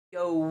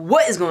Yo,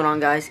 what is going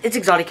on, guys? It's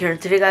Exotic here,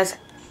 and today, guys,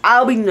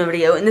 I'll be doing a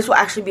video, and this will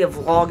actually be a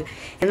vlog.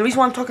 And the reason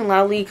why I'm talking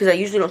loudly, because I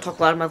usually don't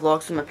talk loud in my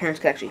vlogs, so my parents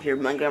can actually hear,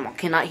 my grandma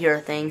cannot hear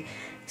a thing.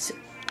 So,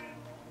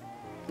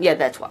 yeah,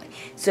 that's why.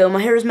 So,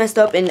 my hair is messed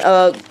up, and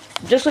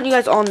just letting you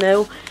guys all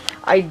know,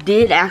 I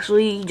did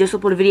actually just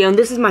upload a video, and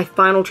this is my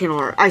final channel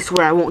art. I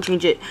swear, I won't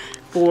change it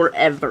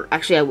forever.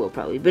 Actually, I will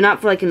probably, but not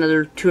for like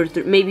another 2 or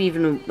 3, maybe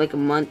even like a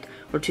month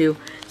or 2.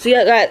 So,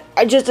 yeah, guys,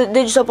 I just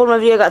uploaded my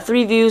video. I got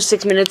 3 views,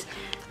 6 minutes.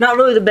 Not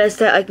really the best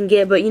that I can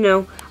get, but you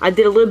know, I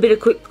did a little bit of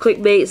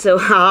clickbait, so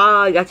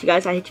haha, I got you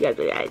guys. I hate you guys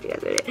with it. I hate you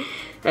guys with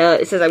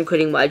it. It says I'm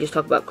quitting, but I just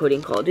talk about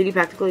quitting Call of Duty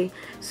practically.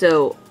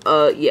 So,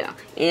 yeah.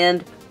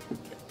 And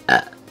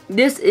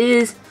this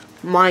is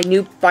my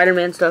new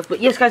Spider-Man stuff. But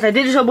yes, guys, I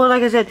did just upload,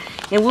 like I said,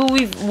 and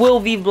we'll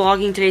be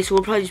vlogging today, so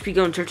we'll probably just be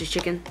going to Church's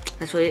Chicken.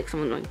 That's really it, because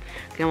I'm annoying.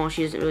 Grandma,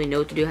 she doesn't really know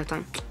what to do half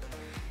time.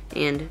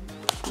 And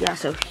yeah,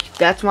 so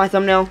that's my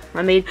thumbnail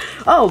I made.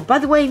 Oh, by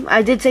the way,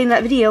 I did say in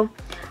that video,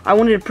 I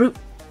wanted to prove.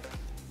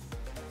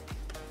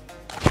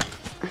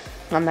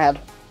 I'm mad.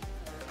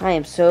 I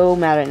am so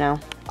mad right now.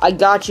 I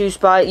got you,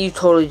 Spy. You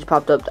totally just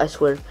popped up, I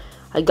swear.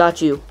 I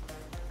got you.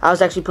 I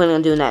was actually planning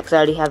on doing that because I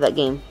already have that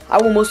game.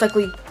 I will most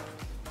likely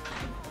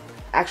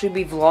actually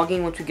be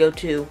vlogging once we go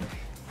to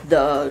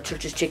the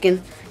Church's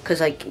Chicken. Because,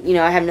 like, you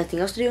know, I have nothing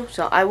else to do.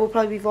 So I will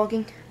probably be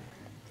vlogging.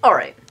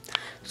 Alright.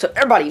 So,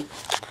 everybody.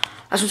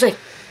 That's what I'm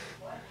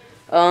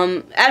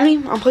saying. Add me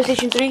on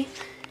PlayStation 3.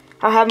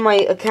 I have my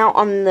account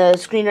on the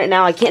screen right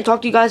now. I can't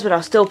talk to you guys, but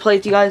I'll still play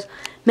with you guys.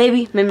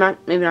 Maybe, maybe not,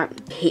 maybe not.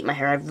 I hate my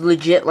hair. I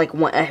legit, like,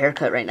 want a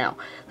haircut right now.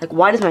 Like,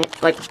 why does my,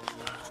 like,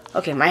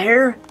 okay, my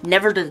hair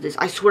never does this.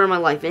 I swear on my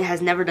life, it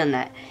has never done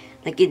that.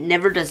 Like, it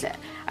never does that.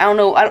 I don't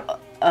know,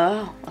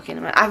 okay,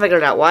 never mind. I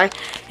figured out why.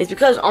 It's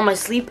because on my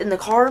sleep in the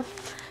car,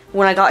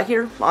 when I got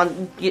here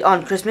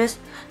on Christmas,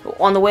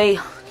 on the way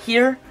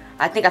here,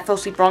 I think I fell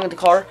asleep wrong in the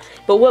car.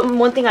 But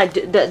one thing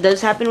that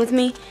does happen with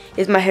me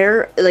is my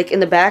hair, like, in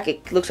the back,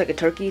 it looks like a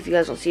turkey, if you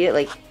guys don't see it.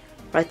 Like,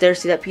 right there,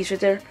 see that piece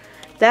right there?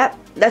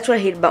 That's what I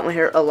hate about my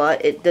hair a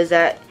lot. It does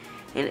that,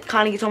 and it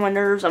kind of gets on my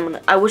nerves.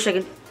 I wish I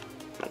could.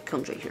 It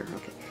comes right here.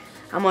 Okay,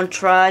 I'm gonna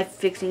try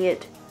fixing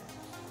it.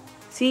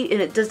 See, and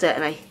it does that,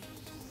 and I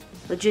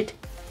legit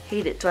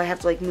hate it. So I have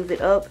to like move it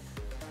up,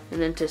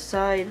 and then to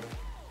side,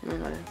 and I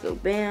gotta go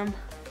bam,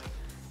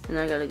 and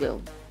then I gotta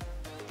go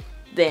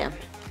bam.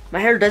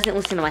 My hair doesn't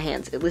listen to my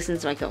hands. It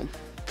listens to my comb.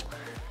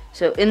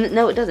 So, and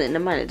no, it doesn't.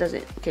 Never mind, it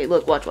doesn't. Okay,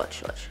 look,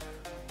 watch.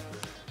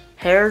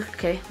 Hair.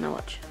 Okay, now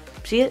watch.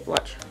 See it?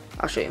 Watch.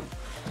 I'll show you.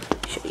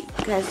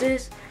 Guys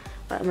this.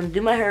 I'm gonna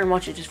do my hair and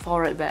watch it just fall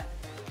right back.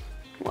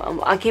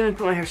 Well, I can't even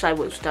put my hair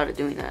sideways without it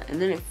doing that,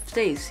 and then it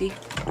stays. See.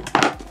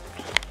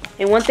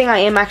 And one thing I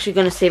am actually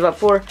gonna save up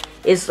for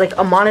is like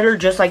a monitor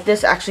just like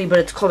this, actually, but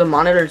it's called a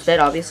monitor instead,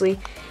 obviously.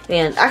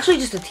 And actually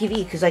just a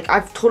TV, because like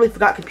I've totally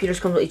forgot computers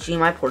come with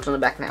HDMI ports on the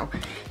back now.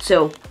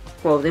 So,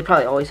 well, they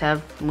probably always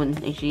have when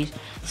HDs.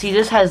 See,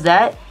 this has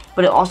that,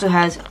 but it also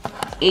has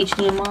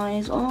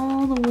HDMI's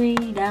all the way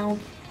down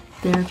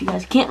there. If you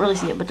guys can't really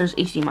see it, but there's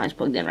HDMI's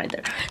plugged in right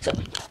there. So,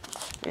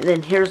 and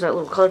then here's that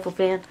little colorful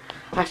fan.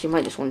 I actually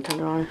might just want to turn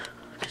it on.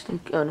 Just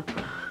think, no.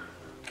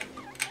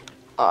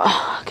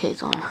 Okay,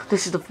 it's on.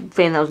 This is the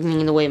fan that was getting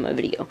in the way of my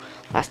video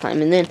last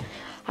time, and then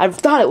I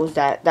thought it was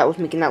that was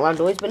making that loud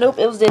noise, but nope,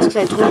 it was this, because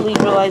I totally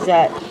realized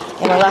that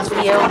in my last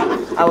video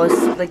I was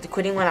like the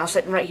quitting when I was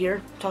sitting right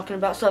here talking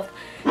about stuff.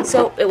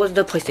 So it was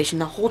the PlayStation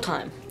the whole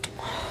time.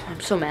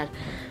 I'm so mad.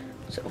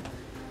 So.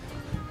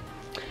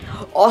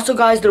 Also,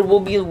 guys, there will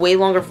be way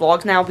longer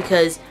vlogs now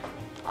because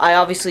I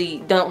obviously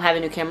don't have a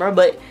new camera.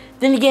 But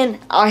then again,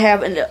 I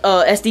have an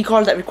SD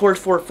card that records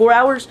for 4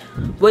 hours.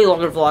 Way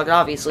longer vlog,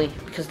 obviously,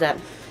 because that.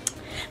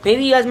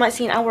 Maybe you guys might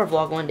see an hour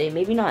vlog one day.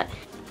 Maybe not.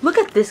 Look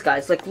at this,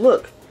 guys. Like,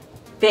 look,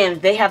 fam.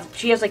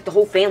 She has like the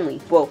whole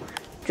family. Well,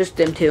 just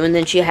them two, and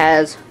then she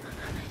has.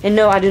 And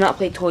no, I do not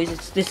play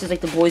toys. This is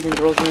like the boys and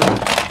girls room.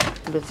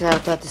 But I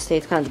have to say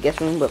it's kind of the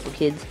guest room, but for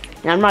kids.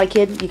 And I'm not a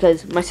kid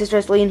because my sister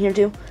has to lay in here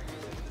too.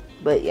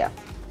 But yeah,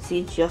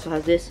 see, she also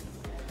has this.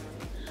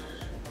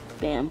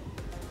 Bam.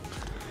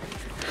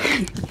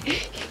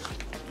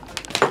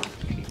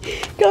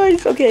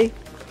 Guys, okay.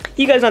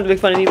 You guys don't have to make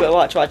fun of me, but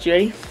watch, you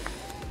ready?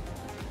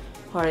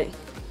 Alright.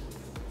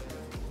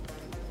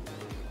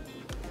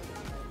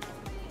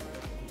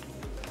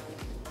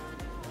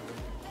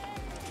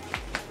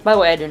 By the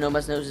way, I didn't know my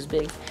nose is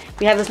big.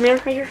 We have this mirror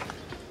right here.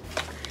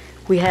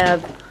 We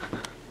have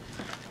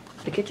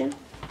the kitchen.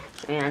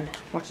 And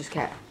watch this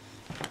cat.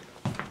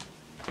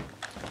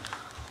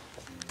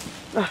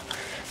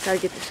 Gotta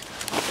get this.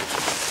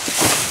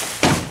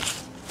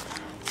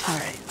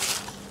 Alright.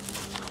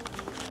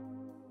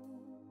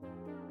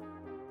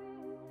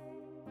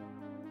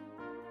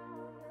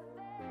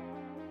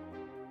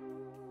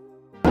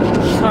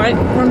 Alright,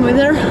 one way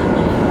there.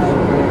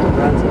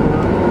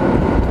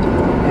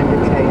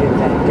 Indicated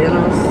that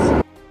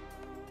Dennis.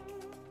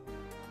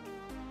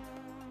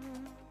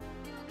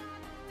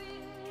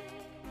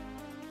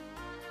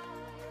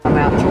 I'm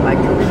out to make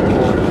a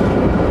report.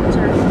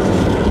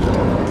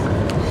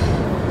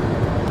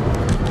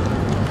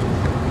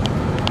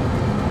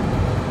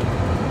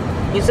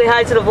 You say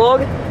hi to the vlog?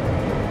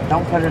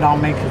 Don't put it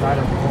on me because I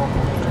don't know.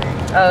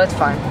 Oh, it's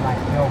fine. Like,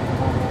 no.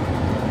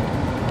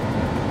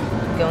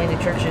 Going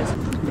to churches.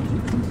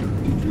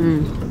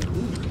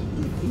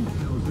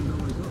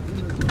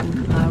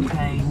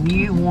 Okay,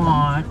 you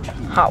want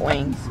Hot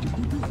wings.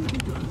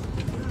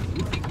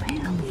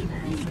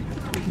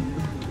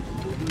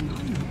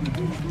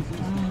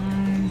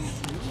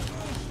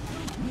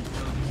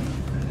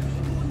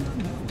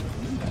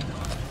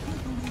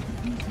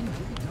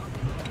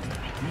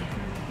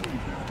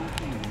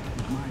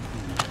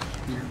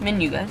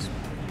 Menu, guys.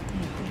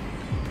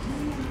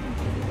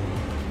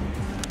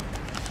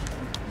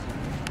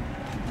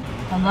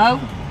 Hello?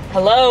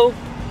 Hello?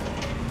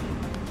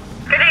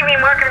 Good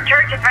evening, welcome to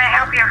church. If I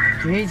help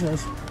you,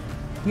 Jesus.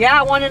 Yeah,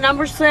 I want a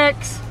number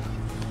 6.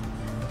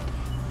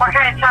 what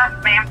kind of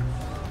sauce, ma'am?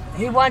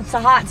 He wants the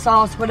hot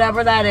sauce,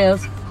 whatever that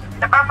is.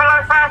 The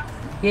buffalo sauce?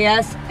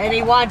 Yes, and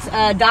he wants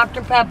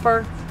Dr.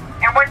 Pepper.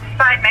 And what's the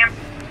side, ma'am?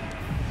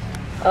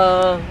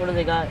 What do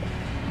they got?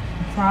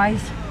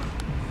 Fries.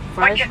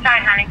 What's your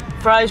side, honey?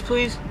 Fries,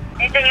 please.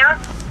 Anything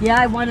else? Yeah,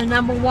 I want a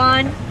number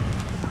 1.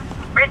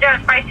 We're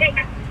doing spicy.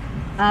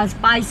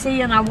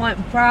 Spicy, and I want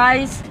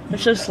fries. They're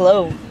so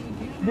slow.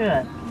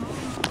 Good.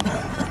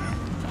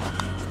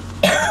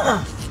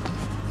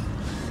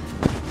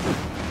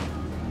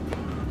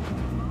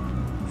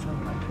 So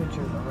my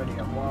picture's already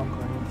at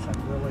Walgreens. I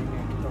really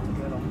need to go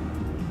get them.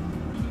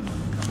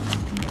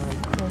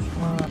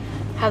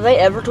 Have they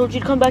ever told you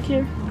to come back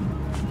here?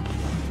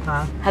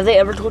 Huh? Have they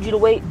ever told you to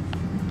wait?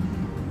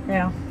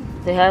 Yeah.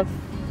 They have?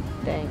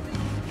 Dang.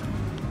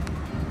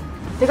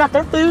 They got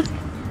their food.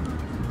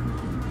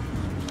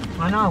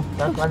 I know.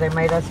 That's why they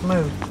made us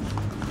move.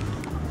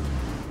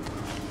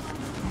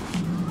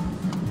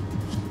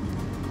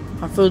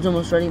 Our food's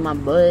almost ready in my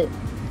butt.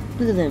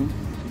 Look at them.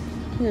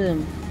 Look at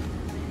them.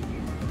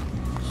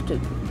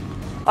 Stupid.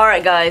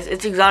 Alright guys,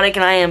 it's Exotic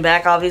and I am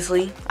back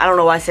obviously. I don't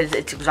know why I said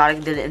it's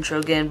Exotic, did the intro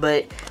again,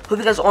 but hope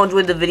you guys all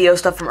enjoyed the video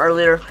stuff from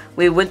earlier.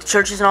 We went to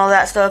churches and all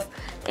that stuff,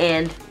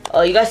 and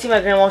you guys see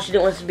my grandma, she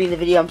didn't want us to be in the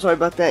video. I'm sorry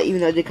about that, even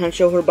though I did kind of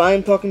show her. But I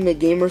am talking to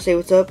Gamer, say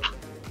what's up.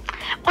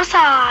 What's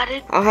up?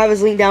 I'll have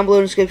his link down below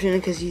in the description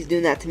because he's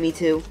doing that to me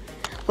too.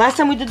 Last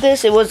time we did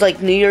this, it was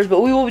like New Year's,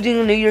 but we will be doing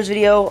a New Year's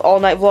video, all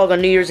night vlog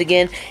on New Year's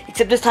again.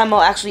 Except this time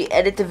I'll actually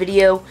edit the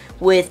video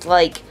with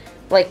like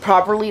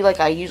properly, like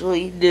I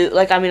usually do.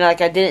 Like I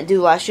didn't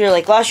do last year.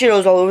 Like last year it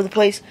was all over the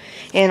place.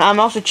 And I'm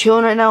also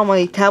chilling right now on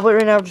my tablet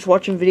right now, just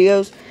watching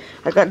videos.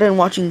 I got done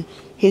watching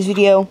his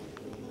video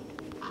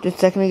just a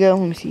second ago.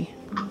 Let me see.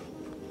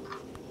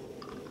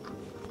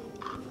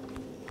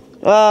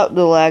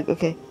 The lag.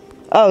 Okay.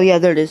 Oh yeah,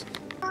 there it is.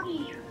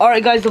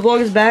 Alright guys, the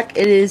vlog is back.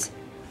 It is,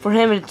 for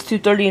him it's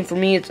 2:30 and for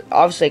me it's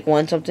obviously like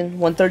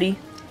 1:30.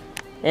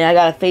 And I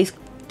got a Face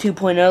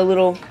 2.0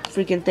 little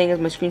freaking thing as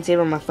my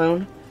screensaver on my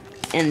phone.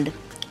 And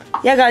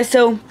yeah guys,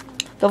 so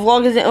the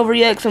vlog isn't over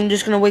yet because I'm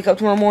just going to wake up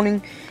tomorrow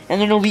morning and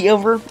then it'll be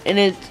over. And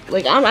it's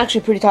like, I'm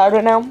actually pretty tired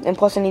right now, and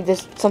plus I need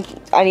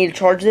I need to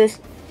charge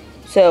this.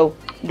 So,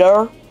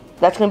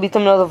 that's going to be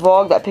thumbnail of the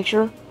vlog, that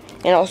picture.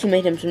 And I also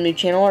made him some new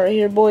channel art right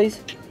here,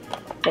 boys.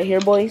 Right here,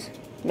 boys.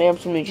 Made him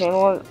some new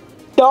channel art.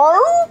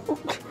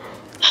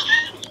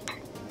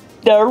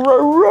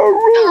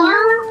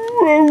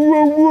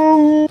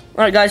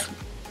 Alright guys,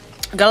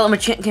 gotta let my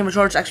camera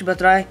charge, it's actually about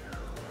to die.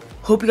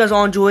 Hope you guys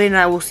all enjoy, and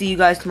I will see you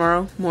guys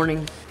tomorrow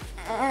morning.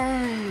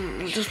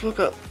 Just woke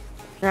up.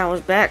 Now I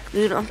was back,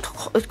 dude.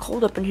 It's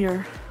cold up in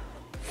here.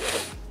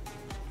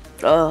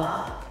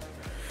 Oh,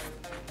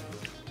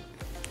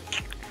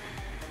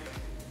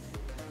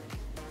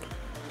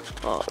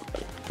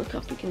 look how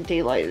freaking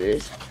daylight it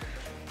is.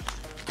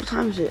 What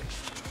time is it?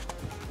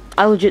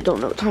 I legit don't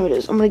know what time it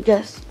is. I'm gonna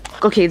guess.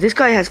 Okay, this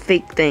guy has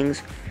fake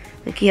things.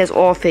 Like, he has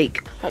all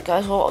fake. Alright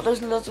guys, well,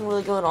 there's nothing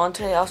really going on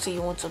today. I'll see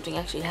you when something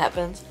actually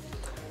happens.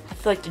 I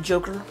feel like the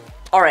Joker.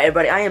 Alright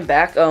everybody, I am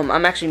back.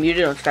 I'm actually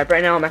muted on Skype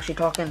right now. I'm actually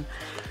talking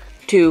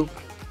to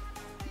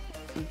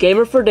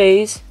Gamer for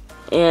Days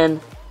and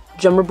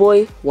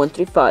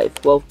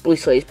Jummerboy135. Well, Blue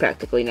Slays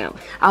practically now.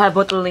 I'll have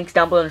both the links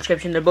down below in the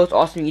description. They're both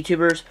awesome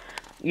YouTubers.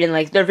 And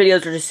like, their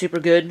videos are just super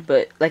good.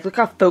 But like, look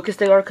how focused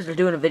they are because they're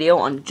doing a video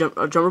on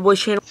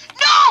Jummerboy's channel.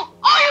 No!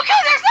 Oh, you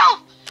killed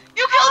yourself!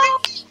 You killed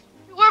me!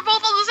 We're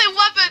both on the same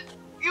weapon!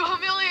 You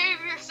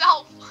humiliated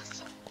yourself.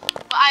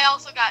 But I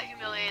also got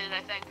humiliated,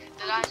 I think.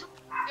 Did I?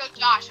 Yo,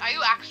 Josh, are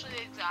you actually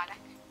Exotic?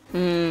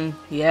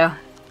 Yeah.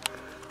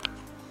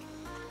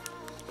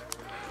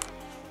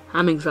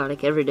 I'm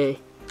Exotic every day.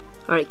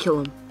 Alright,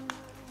 kill him.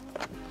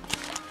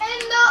 In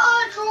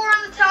the drawer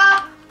on the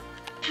top.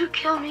 You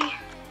kill me.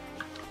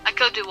 I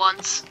killed you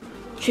once.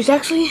 She's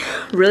actually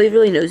really,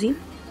 really nosy.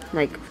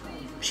 Like,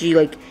 she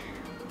like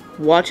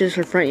watches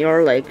her front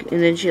yard, like,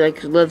 and then she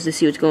like loves to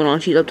see what's going on.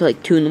 She's up to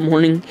like 2 in the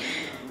morning.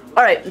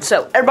 Alright,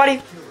 so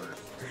everybody,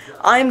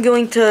 I'm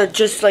going to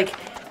just like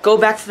go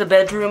back to the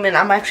bedroom, and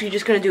I'm actually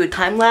just gonna do a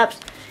time lapse,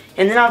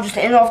 and then I'll just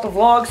end off the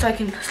vlog so I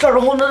can start a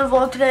whole nother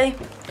vlog today.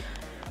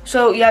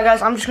 So yeah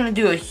guys, I'm just gonna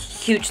do a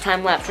huge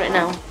time lapse right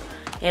now,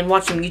 and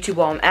watch some YouTube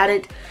while I'm at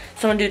it.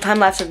 So I'm gonna do a time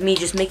lapse of me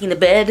just making the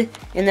bed,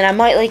 and then I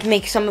might like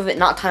make some of it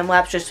not time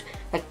lapse, just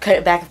like cut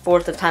it back and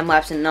forth of time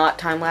lapse and not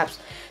time lapse.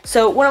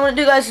 So what I'm gonna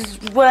do, guys, is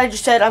what I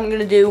just said I'm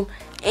gonna do,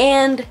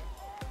 and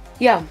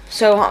yeah.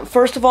 So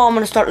first of all, I'm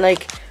gonna start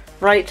like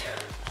right.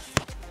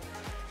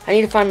 I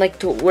need to find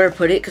like where to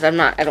put it because I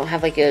don't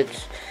have like a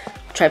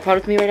tripod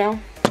with me right now.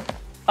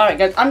 All right,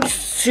 guys, I'm just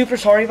super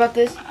sorry about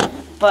this,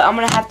 but I'm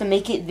gonna have to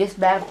make it this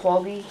bad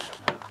quality,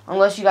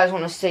 unless you guys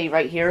want to stay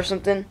right here or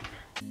something.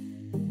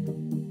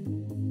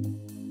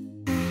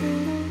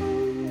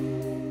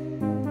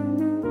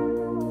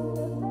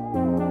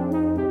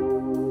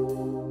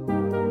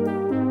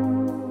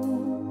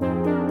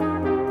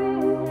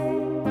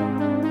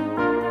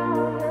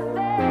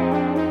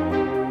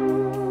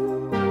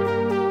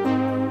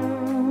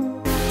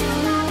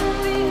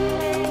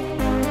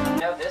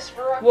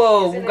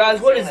 Whoa,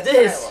 guys, what is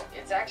this?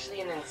 It's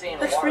actually an insane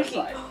That's water freaky.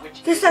 slide,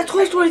 This is that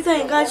Toy Story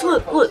thing, guys.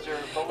 Look.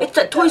 It's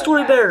that Toy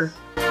Story bear.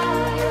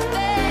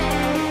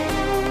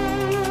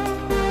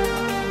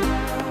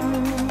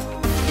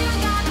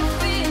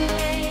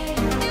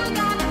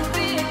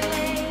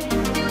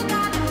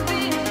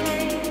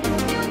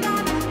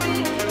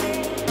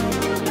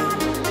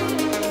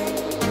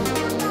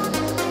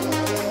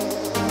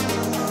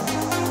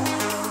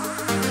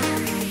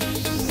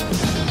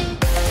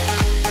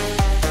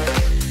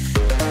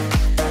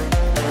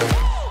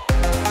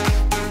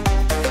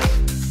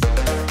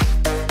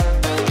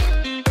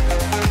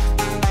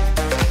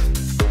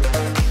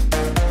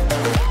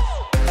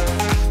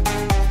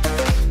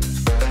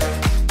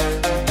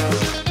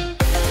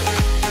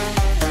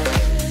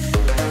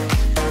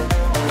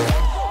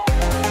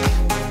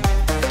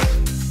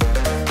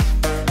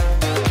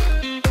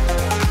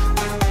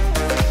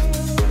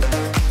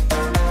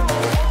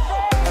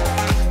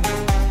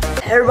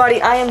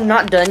 Everybody, I am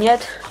not done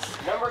yet,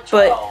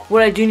 but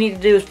what I do need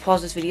to do is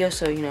pause this video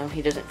so, you know,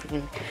 he doesn't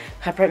freaking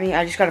copyright me.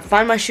 I just gotta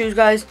find my shoes,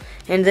 guys,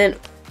 and then,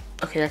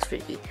 okay, that's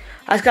freaky.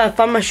 I just gotta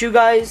find my shoe,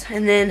 guys,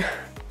 and then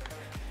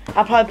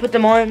I'll probably put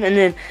them on, and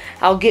then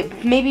I'll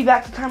get maybe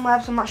back to time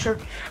lapse. I'm not sure.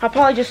 I'll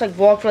probably just like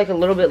vlog for like a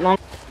little bit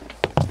longer.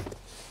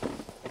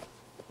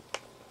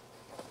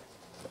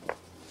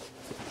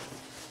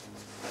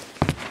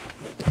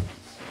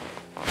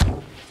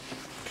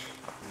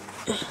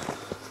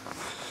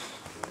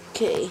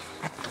 Okay,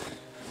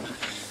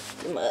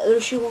 get my other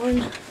shoe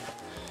on.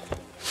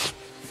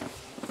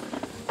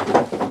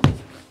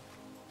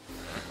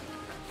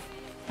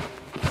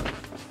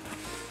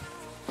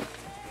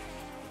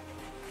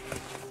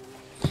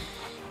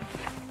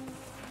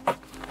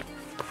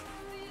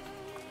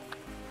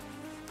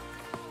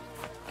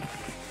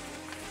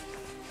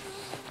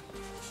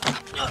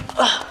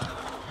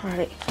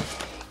 Alright,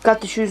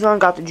 got the shoes on,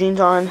 got the jeans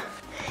on,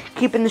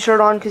 keeping the shirt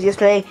on because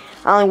yesterday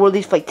I only wore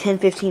these for like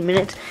 10-15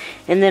 minutes,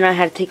 and then I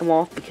had to take them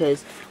off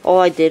because all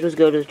I did was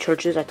go to the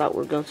churches. I thought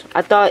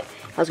I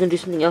was gonna do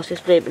something else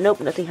yesterday, but nope,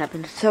 nothing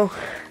happened. So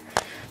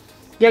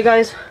yeah,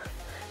 guys,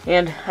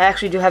 and I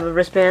actually do have a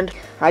wristband.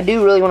 I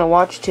do really want to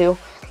watch too,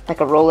 like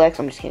a Rolex.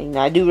 I'm just kidding. No,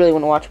 I do really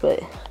want to watch, but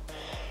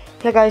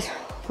yeah, guys,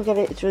 look at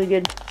it. It's really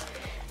good.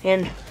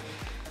 And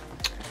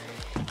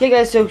yeah,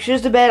 guys, so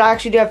here's the bed. I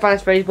actually do have Five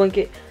Nights at Freddy's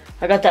blanket.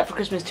 I got that for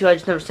Christmas too. I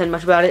just never said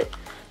much about it.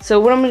 So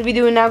what I'm going to be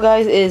doing now,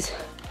 guys, is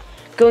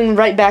going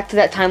right back to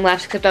that time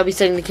lapse, except I'll be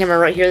setting the camera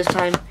right here this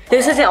time.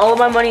 This isn't all of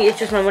my money, it's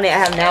just my money I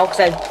have now because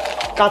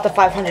I got the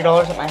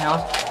 $500 at my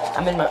house.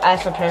 I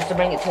asked my parents to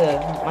bring it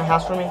to my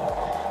house for me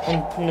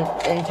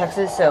in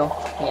Texas, so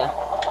yeah.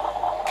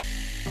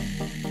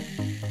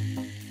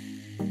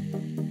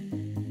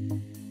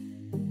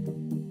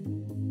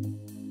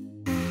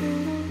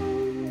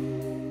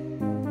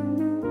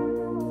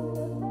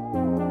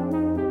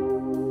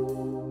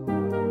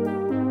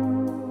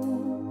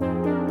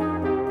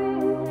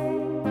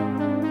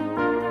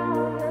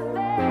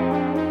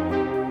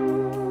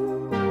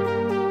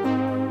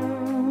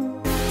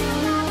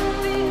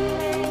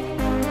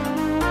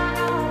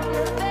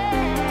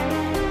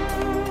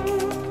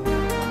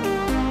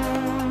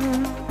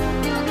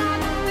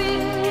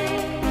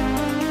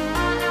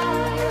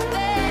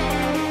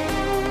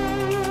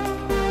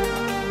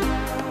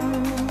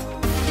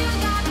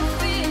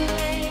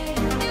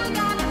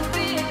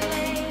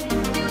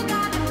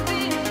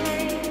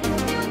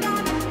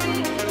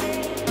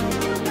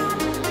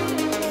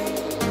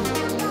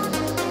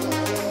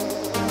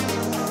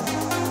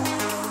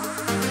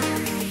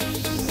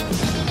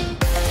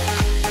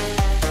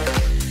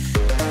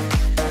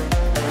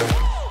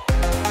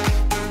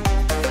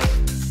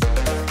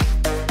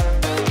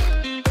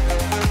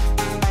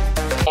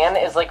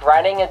 Is like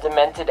riding a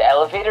demented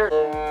elevator.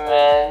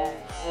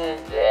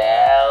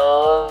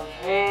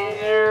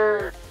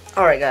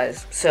 Alright,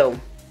 guys, so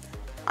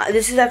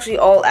this is actually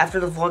all after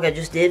the vlog I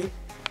just did,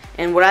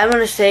 and what I'm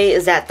gonna say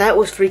is that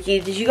was freaky.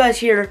 Did you guys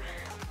hear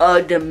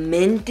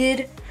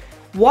demented?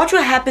 Watch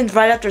what happens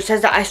right after it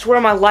says that. I swear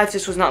on my life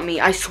this was not me.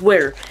 I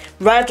swear.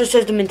 Right after it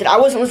says demented. I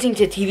wasn't listening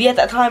to TV at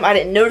that time. I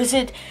didn't notice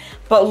it.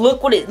 But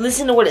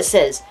listen to what it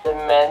says.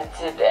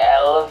 Demented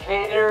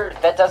elevator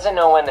that doesn't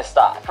know when to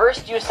stop.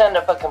 First, you send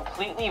up a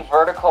completely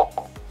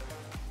vertical.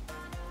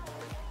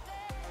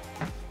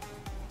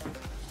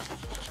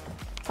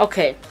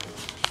 Okay.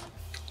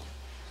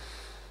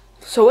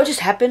 So what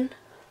just happened?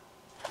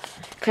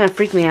 Kind of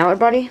freaked me out,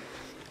 everybody.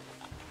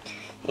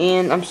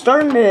 And I'm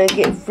starting to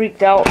get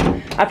freaked out.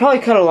 I probably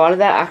cut a lot of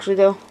that actually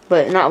though,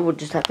 but not what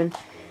just happened.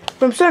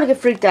 But I'm starting to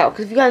get freaked out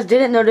because if you guys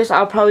didn't notice,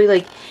 I'll probably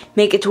like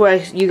make it to where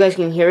you guys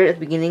can hear it at the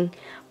beginning.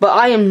 But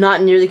I am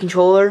not near the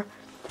controller.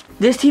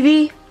 This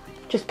TV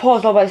just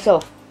paused all by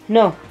itself.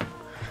 No,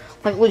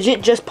 like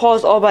legit just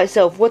paused all by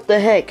itself. What the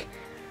heck?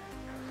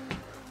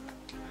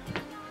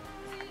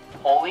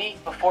 Holy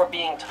before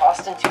being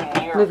tossed into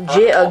near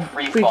Legit a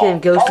free freaking fall.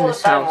 ghost in Followed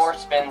this by house. more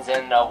spins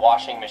in a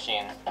washing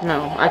machine.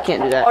 No, I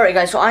can't do that. Alright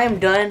guys, so I am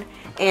done.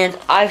 And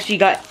I actually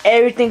got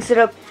everything set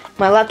up.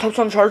 My laptop's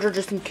on charger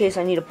just in case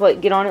I need to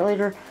get on it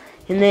later.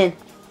 And then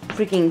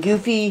freaking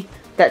Goofy.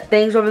 That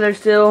thing's over there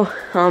still.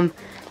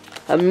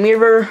 A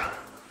mirror.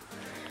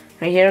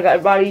 Right here, I got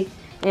everybody.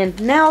 And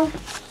now,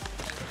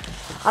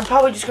 I'm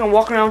probably just going to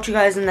walk around with you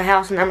guys in the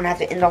house. And I'm going to have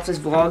to end off this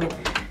vlog.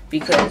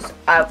 Because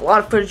I have a lot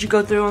of footage to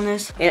go through on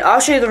this. And I'll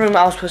show you the room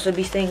I was supposed to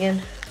be staying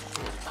in.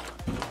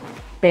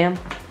 Bam.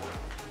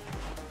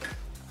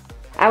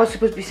 I was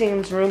supposed to be staying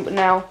in this room, but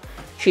now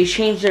she's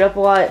changed it up a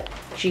lot.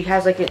 She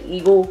has like an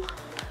eagle.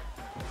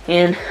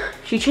 And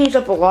she changed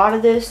up a lot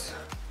of this.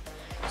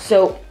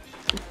 So,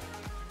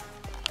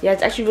 yeah,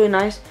 it's actually really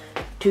nice.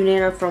 2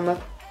 Nana from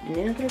a...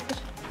 Nana get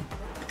it?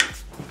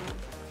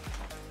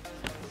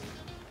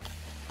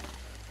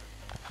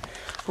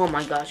 Oh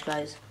my gosh,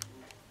 guys.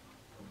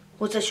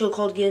 What's that show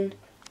called again?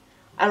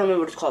 I don't remember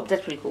what it's called, but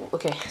that's pretty cool.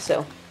 Okay,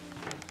 so.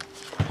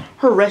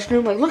 Her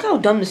restroom, like, look how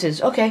dumb this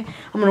is. Okay,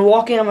 I'm gonna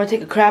walk in, I'm gonna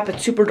take a crap.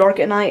 It's super dark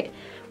at night.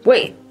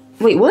 Wait,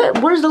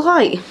 what? Where's the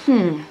light?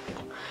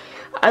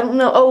 I don't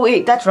know. Oh,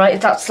 wait, that's right,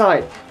 it's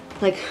outside.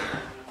 Like,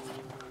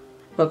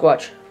 look,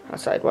 watch.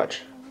 Outside,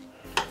 watch.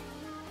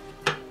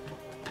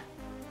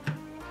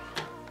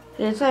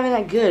 And it's not even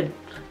that good.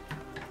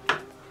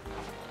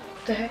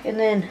 What the heck? And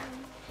then,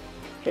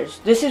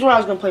 this is where I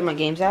was gonna play my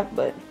games at,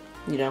 but.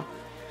 You know,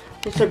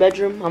 it's her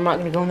bedroom. I'm not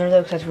gonna go in there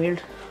though because that's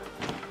weird.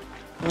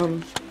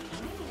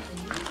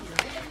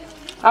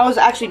 I was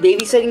actually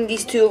babysitting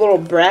these 2 little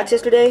brats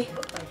yesterday.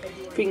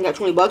 Freaking got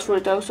 20 bucks for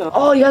it though. So,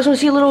 oh, you guys want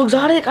to see a little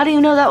exotic? I didn't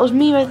even know that was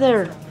me right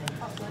there.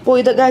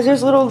 Boy, guys,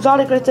 there's a little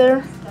exotic right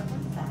there.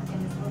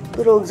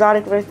 Little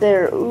exotic right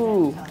there.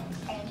 Ooh,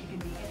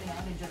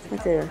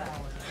 right there.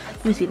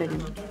 Let me see if I can.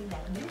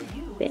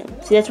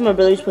 Bam. See, that's where my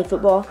brother used to play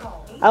football.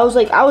 I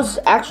was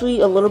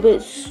actually a little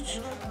bit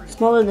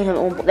smaller than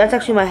him. That's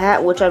actually my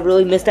hat, which I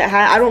really missed that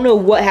hat. I don't know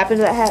what happened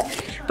to that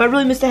hat, but I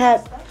really missed the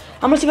hat.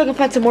 I'm gonna see if I can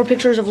find some more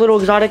pictures of Little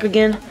Exotic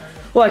again.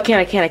 Well, I can.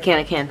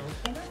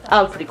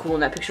 I was pretty cool in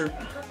that picture.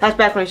 That's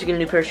back when I used to get a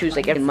new pair of shoes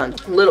like every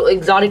month. Little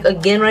Exotic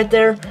again right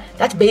there.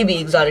 That's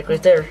Baby Exotic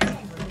right there.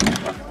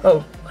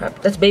 Oh,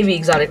 crap. That's Baby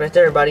Exotic right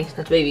there, buddy.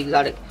 That's Baby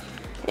Exotic.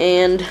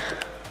 And...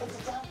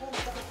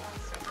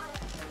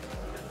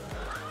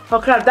 oh,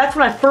 crap. That's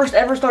when I first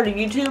ever started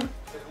YouTube.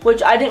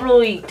 Which I didn't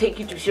really take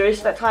YouTube serious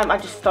at that time. I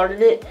just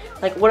started it.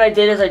 Like what I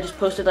did is I just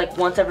posted like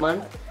once every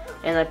month,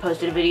 and I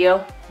posted a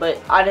video.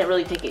 But I didn't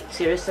really take it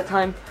serious at the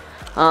time.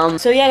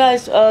 So yeah,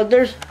 guys.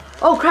 There's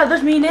oh crap.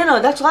 There's me and Nano.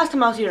 That's the last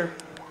time I was here.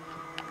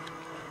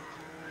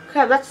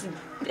 Crap. That's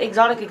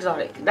exotic.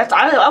 That's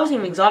I wasn't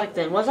even exotic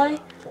then, was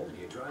I?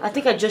 I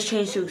think I just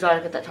changed to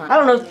exotic at that time. I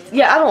don't know.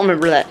 Yeah, I don't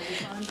remember that.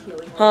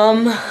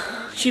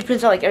 She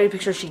prints out like every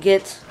picture she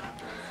gets.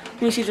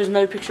 Let me see if there's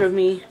another picture of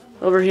me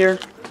over here.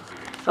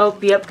 Oh,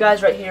 yep,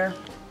 guys, right here.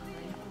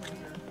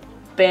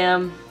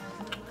 Bam.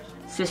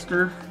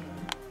 Sister.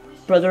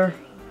 Brother.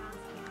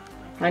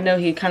 I know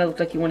he kind of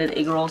looked like he wanted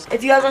egg rolls.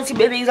 If you guys want to see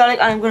Baby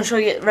Exotic, I'm going to show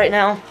you it right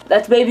now.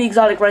 That's Baby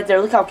Exotic right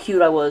there. Look how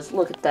cute I was.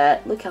 Look at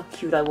that. Look how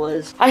cute I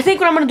was. I think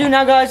what I'm going to do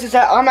now, guys, is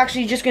that I'm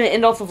actually just going to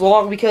end off the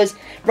vlog because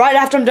right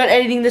after I'm done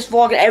editing this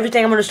vlog and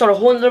everything, I'm going to start a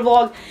whole other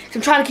vlog. So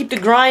I'm trying to keep the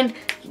grind,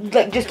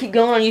 like, just keep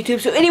going on YouTube.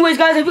 So anyways,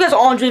 guys, if you guys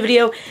all enjoyed the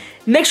video,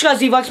 make sure you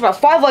guys leave likes,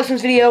 about 5 likes on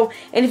this video.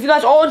 And if you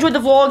guys all enjoyed the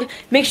vlog,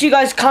 make sure you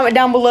guys comment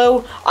down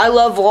below. I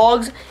love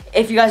vlogs.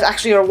 If you guys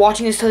actually are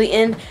watching this till the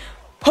end.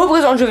 Hope you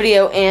guys all enjoyed the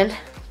video, and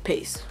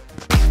peace.